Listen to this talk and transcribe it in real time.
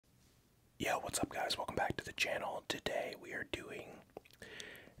Yo, what's up guys? Welcome back to the channel. Today we are doing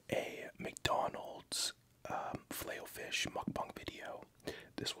a McDonald's Filet-O-Fish mukbang video.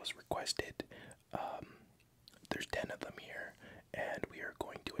 This was requested. There's 10 of them here, and we are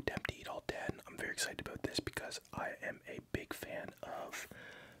going to attempt to eat all 10. I'm very excited about this because I am a big fan of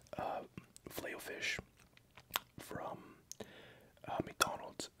Filet-O-Fish from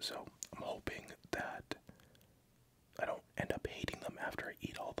McDonald's, so I'm hoping that I don't end up hating them after I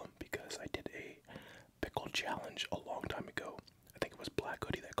eat all of them, because I did a pickle challenge a long time ago. I think it was Black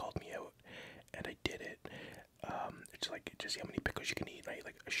Hoodie that called me out, and I did it. It's like, just see how many pickles you can eat, and I ate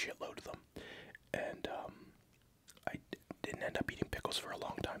like a shitload of them. And I didn't end up eating pickles for a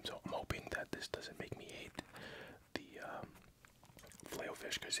long time, so I'm hoping that this doesn't make me hate the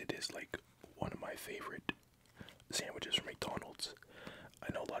Filet-O-Fish, because it is like one of my favorite sandwiches from McDonald's.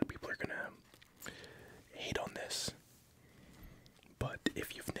 I know a lot of people are gonna hate on this, but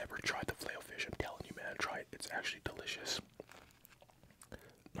if you've never tried the Filet-O-Fish, I'm telling you, man, try it. It's actually delicious.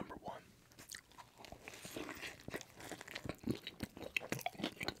 Number one.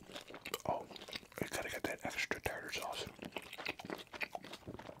 Oh, I gotta get that extra tartar sauce.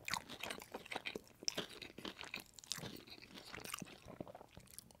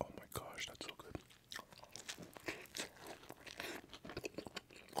 Oh my gosh, that's so good.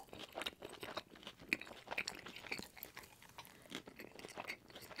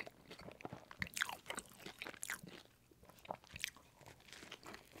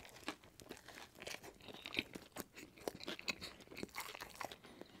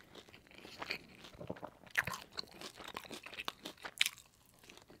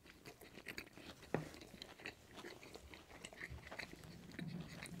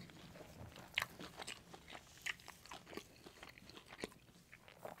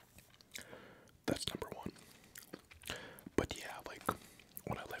 That's number one. But yeah, like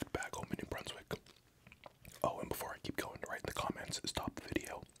when I lived back home in New Brunswick. Oh, and before I keep going, write in the comments, stop the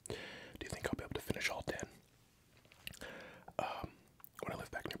video. Do you think I'll be able to finish all 10? When I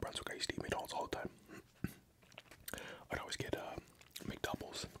lived back in New Brunswick, I used to eat McDonald's all the time. I'd always get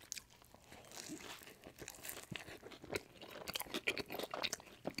McDoubles.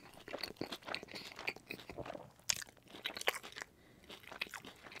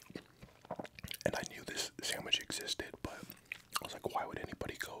 And I knew this sandwich existed, but I was like, why would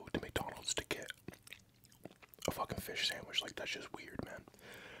anybody go to McDonald's to get a fucking fish sandwich? Like, that's just weird, man.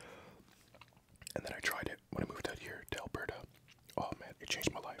 And then I tried it when I moved out here to Alberta. Oh man, it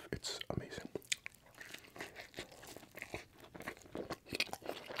changed my life. It's amazing.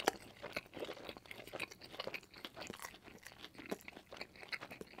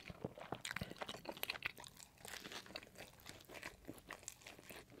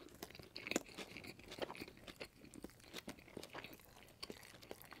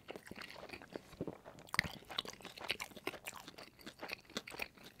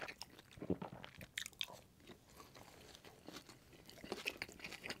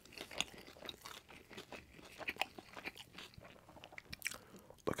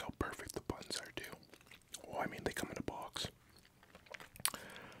 Look how perfect the buns are too. Well, I mean, they come in a box.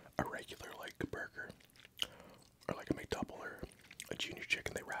 A regular like burger, or like a McDouble or a junior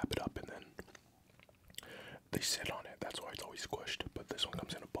chicken, they wrap it up and then they sit on it. That's why it's always squished. But this one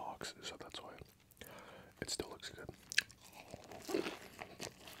comes in a box, so that's why it still looks good.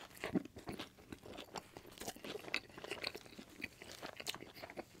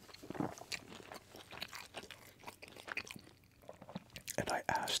 And I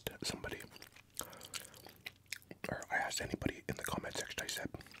asked somebody, or I asked anybody in the comment section. I said,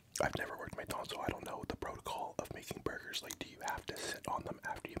 I've never worked at McDonald's, so I don't know the protocol of making burgers. Like, do you have to sit on them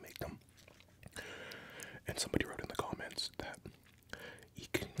after you make them? And somebody wrote in the comments that he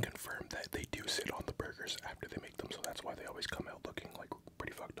can confirm that they do sit on the burgers after they make them, so that's why they always come out looking like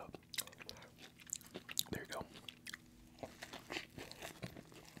pretty fucked up. There you go.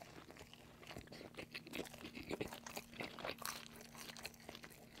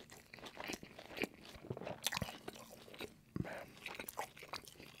 Man,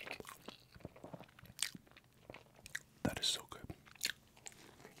 that is so good.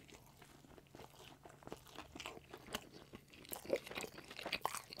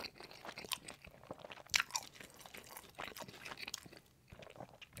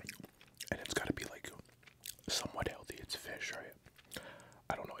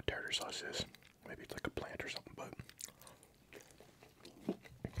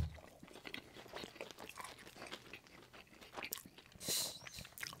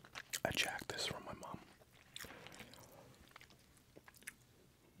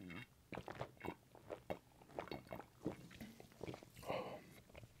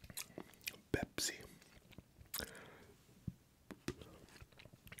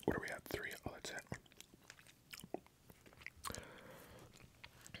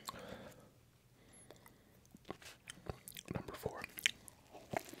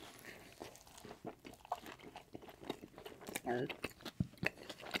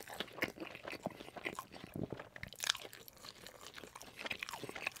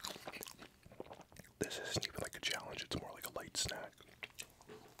 This isn't even like a challenge, it's more like a light snack.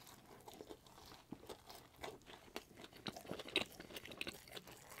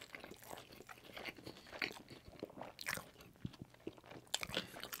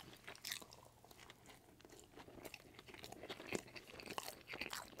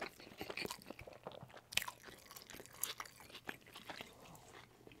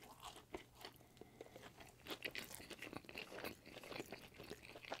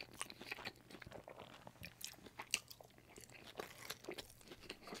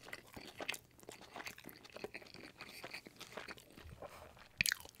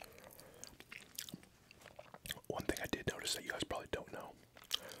 One thing I did notice that you guys probably don't know,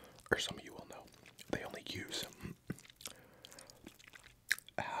 or some of you will know, they only use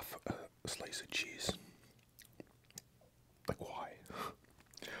half a slice of cheese. Like, why?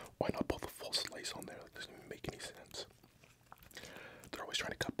 Why not put the full slice on there? That doesn't even make any sense. They're always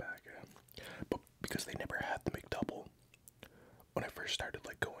trying to cut back, yeah. But because they never had the McDouble, when I first started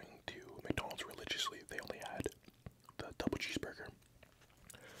like going to McDonald's religiously, they only had the double cheeseburger.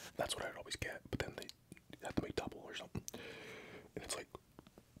 That's what I'd always get, but then they had the McDouble or something, and it's like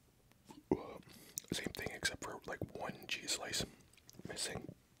same thing except for like one cheese slice missing.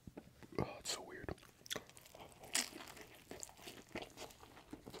 Oh, it's so weird.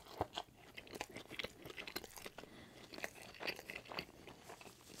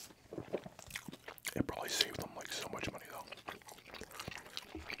 It probably saved them like so much money though.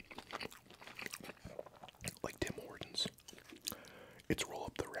 Like Tim Hortons. It's roll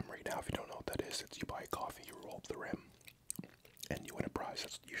up the rim right now. If you don't know what that is, it's you buy coffee, you roll up the rim, and you win a prize.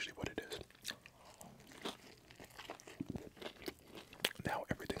 That's usually what it is. Now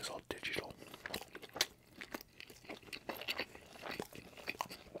everything's all digital.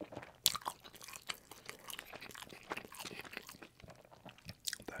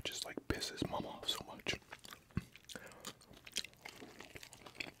 That just like pisses Mom off so much.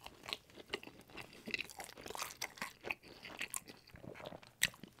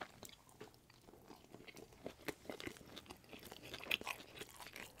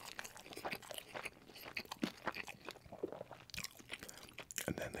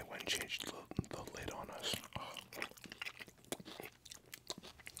 And then they went and changed the lid on us.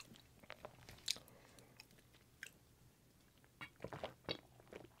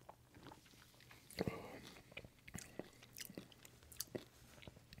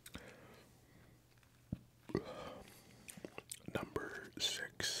 Number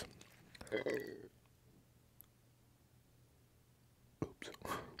 6. Oops.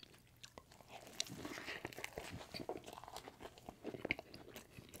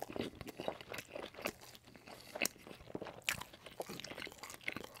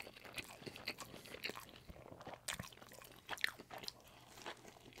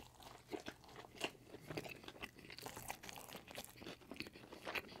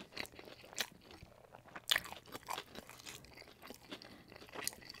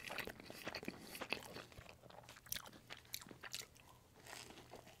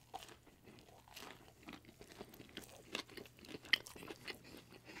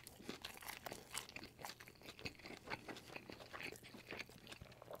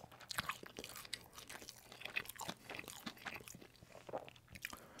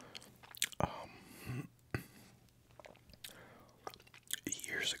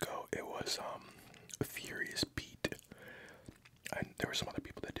 Years ago, it was Furious Pete, and there were some other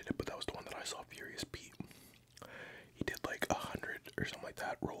people that did it, but that was the one that I saw. Furious Pete. He did like 100 or something like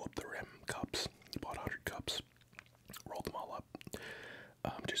that. Roll up the rim cups. He bought 100 cups, rolled them all up,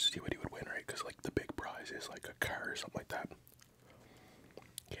 just to see what he would win, right? Because like the big prize is like a car or something like that.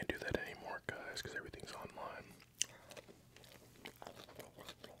 Can't do that anymore, guys, because everything's online.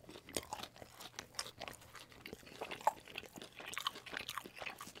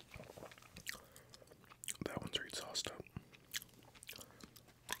 That one's already sauced up.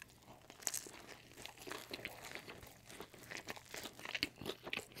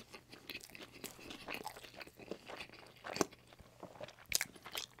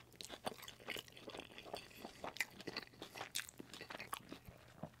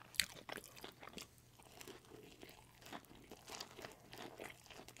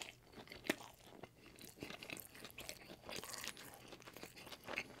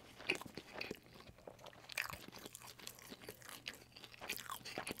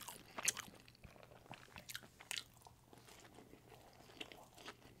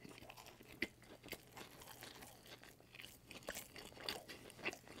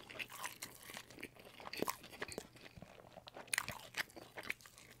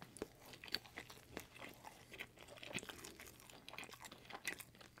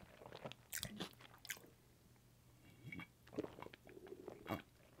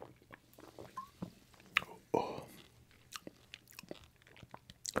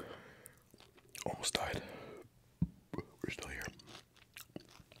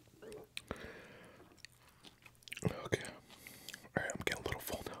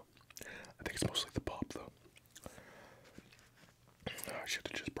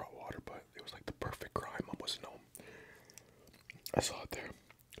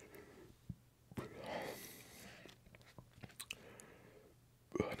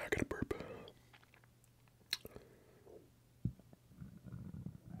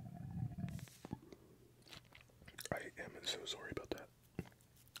 so sorry about that.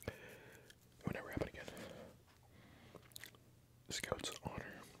 It would never happen again. Scout's honor.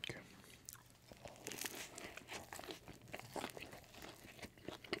 Okay.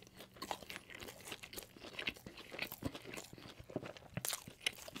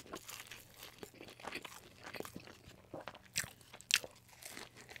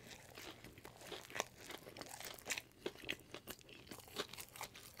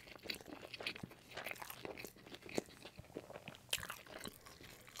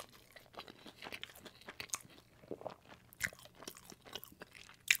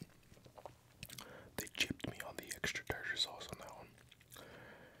 They chipped me on the extra tartar sauce on that one.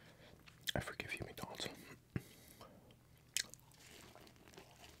 I forgive you, McDonald's.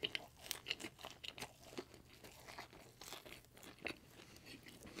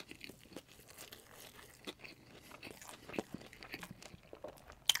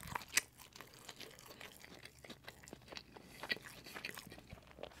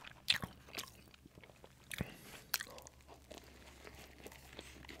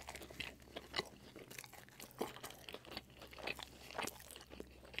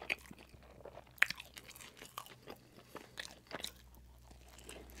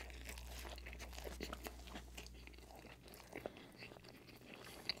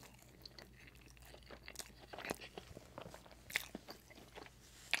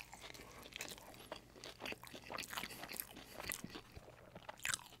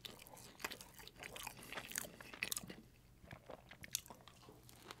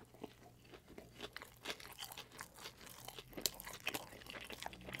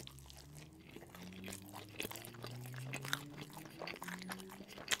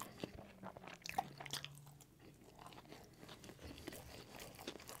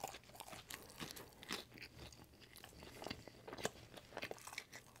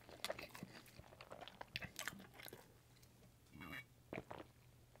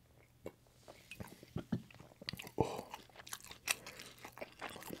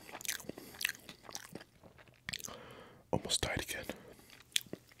 Almost died again.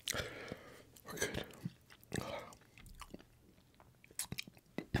 We're good.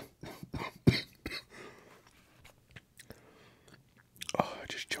 Oh, I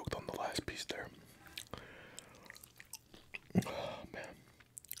just choked on the last piece there. Oh, man.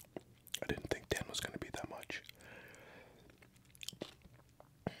 I didn't think 10 was going to be that much.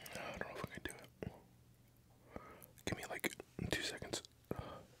 I don't know if I can do it. Give me like 2 seconds.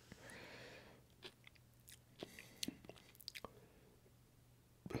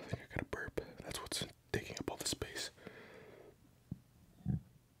 I think I got a burp. That's what's taking up all the space.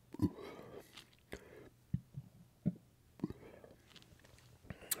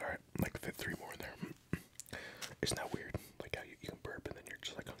 Alright, like fit 3 more in there. Isn't that weird? Like how you can burp and then you're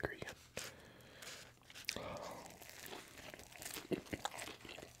just like hungry again.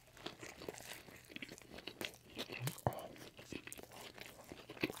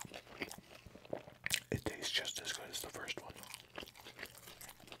 It tastes just as good as the first one.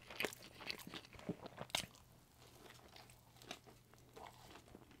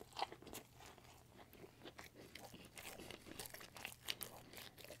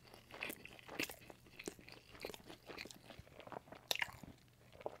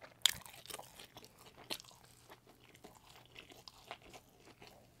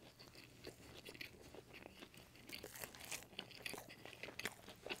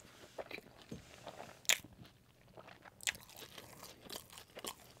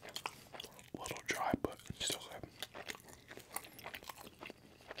 A little dry, but still good.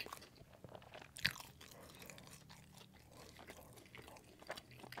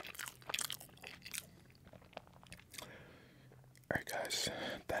 Alright guys,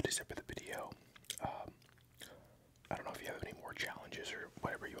 that is it for the video. I don't know if you have any more challenges or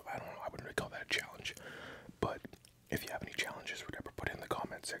whatever I don't know, I wouldn't really call that a challenge. But if you have any challenges or whatever, put it in the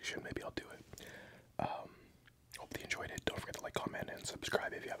comment section, maybe I'll do it. Hope you enjoyed it. Don't forget to like, comment, and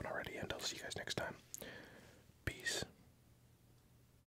subscribe if you haven't already, and I'll see you guys next time.